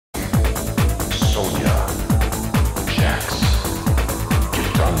Sonya, Jax,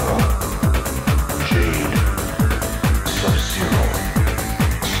 Kitana, Jade, Sub-Zero,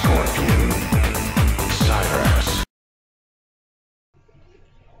 Scorpion, Cyrax.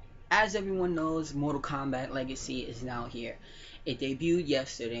 As everyone knows, Mortal Kombat Legacy is now here. It debuted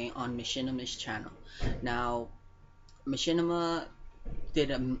yesterday on Machinima's channel. Now, Machinima did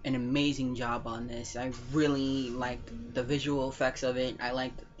an amazing job on this. I really liked the visual effects of it. I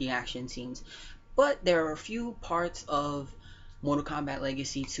liked the action scenes. But there are a few parts of Mortal Kombat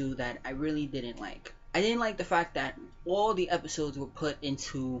Legacy 2 that I really didn't like. I didn't like the fact that all the episodes were put in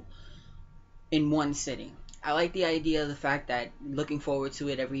one sitting. I like the idea of the fact that looking forward to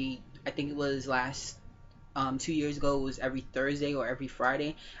it I think it was last 2 years ago, it was every Thursday or every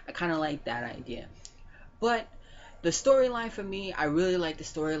Friday. I kind of like that idea. But the storyline for me, I really like the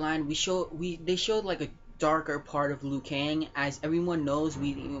storyline. They showed like a darker part of Liu Kang. As everyone knows,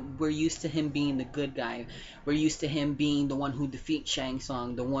 we're used to him being the good guy. We're used to him being the one who defeats Shang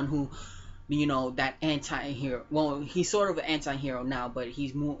Tsung, the one who, that anti-hero. Well, he's sort of an anti-hero now, but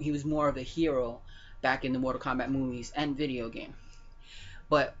he was more of a hero back in the Mortal Kombat movies and video game.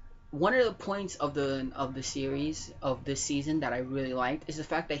 But one of the points of the series of this season that I really liked is the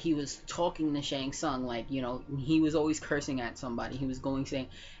fact that he was talking to Shang Tsung, like, he was always cursing at somebody. He was going saying,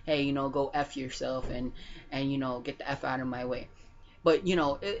 hey, go F yourself and get the F out of my way. But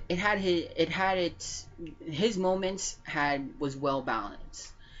his moments was well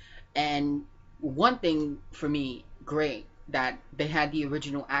balanced. And one thing for me, great, that they had the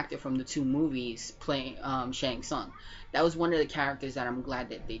original actor from the two movies playing Shang Tsung. That was one of the characters that I'm glad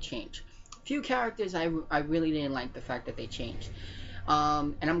that they changed. A few characters I really didn't like the fact that they changed.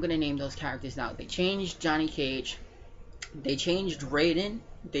 And I'm going to name those characters now. They changed Johnny Cage. They changed Raiden.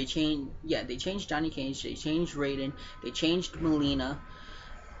 They changed Johnny Cage. They changed Raiden. They changed Melina.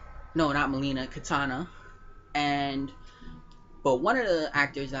 No, not Melina, Katana. But one of the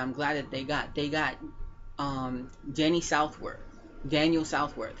actors that I'm glad that they got Daniel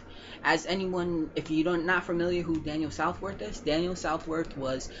Southworth. As anyone, if you're not familiar who Daniel Southworth is, Daniel Southworth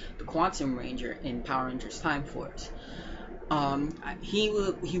was the Quantum Ranger in Power Rangers Time Force. He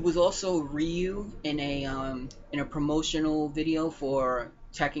was also Ryu in a promotional video for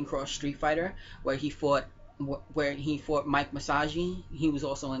Tekken Cross Street Fighter, where he fought Mike Masashi. He was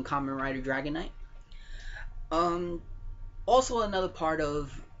also in Kamen Rider Dragon Knight. Also another part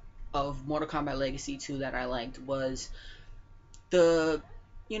of Mortal Kombat Legacy 2 that I liked was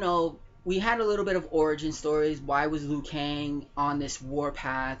we had a little bit of origin stories. Why was Liu Kang on this war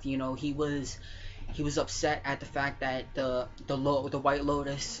path? He was upset at the fact that the White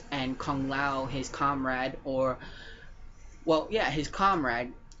Lotus and Kung Lao, his comrade, or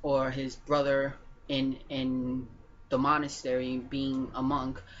his brother in the monastery, being a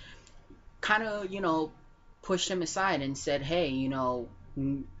monk, kind of pushed him aside and said, hey,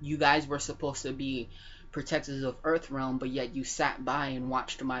 you guys were supposed to be protectors of Earthrealm, but yet you sat by and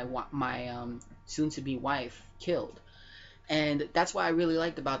watched my soon-to-be wife killed. And that's what I really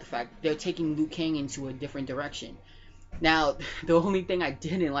liked about the fact they're taking Liu Kang into a different direction. Now, the only thing I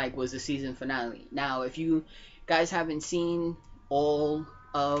didn't like was the season finale. Now, if you guys haven't seen all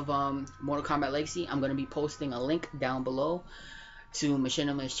of Mortal Kombat Legacy, I'm going to be posting a link down below to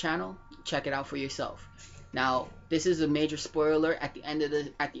Machinima's channel. Check it out for yourself. Now, this is a major spoiler. At the end of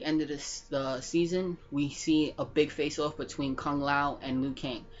this season, we see a big face-off between Kung Lao and Liu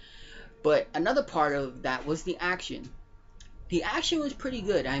Kang. But another part of that was the action. The action was pretty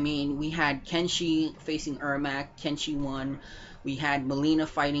good. I mean, we had Kenshi facing Ermac. Kenshi won. We had Melina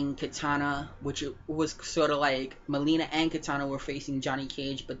fighting Katana, which was sort of like Melina and Katana were facing Johnny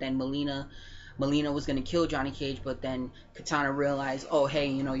Cage, but then Melina was gonna kill Johnny Cage, but then Katana realized, oh hey,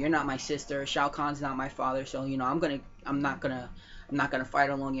 you're not my sister. Shao Kahn's not my father, so I'm not gonna fight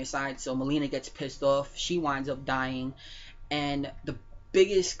along your side. So Melina gets pissed off. She winds up dying, and the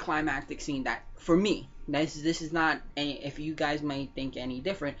biggest climactic scene that for me, this is not if you guys might think any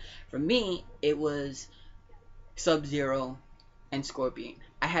different. For me, it was Sub-Zero and Scorpion.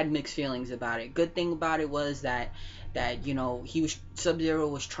 I had mixed feelings about it. Good thing about it was that Sub-Zero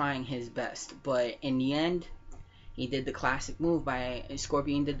was trying his best, but in the end, Scorpion did the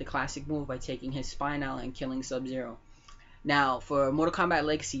classic move by taking his spine out and killing Sub-Zero. Now, for Mortal Kombat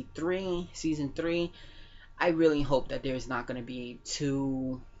Legacy 3, Season 3, I really hope that there's not going to be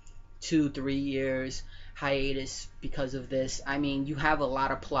 3 years hiatus because of this. I mean, you have a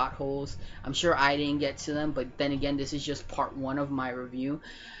lot of plot holes. I'm sure I didn't get to them, but then again, this is just part 1 of my review.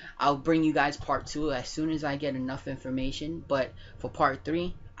 I'll bring you guys part 2 as soon as I get enough information. But for part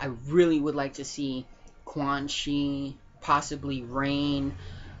 3, I really would like to see Quan Chi, possibly Rain,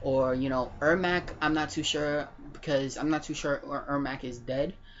 or Ermac. I'm not too sure, because I'm not too sure Ermac is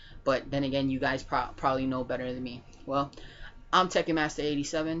dead. But then again, you guys probably know better than me. Well, I'm Tekken Master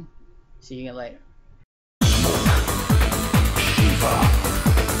 87. See you again later.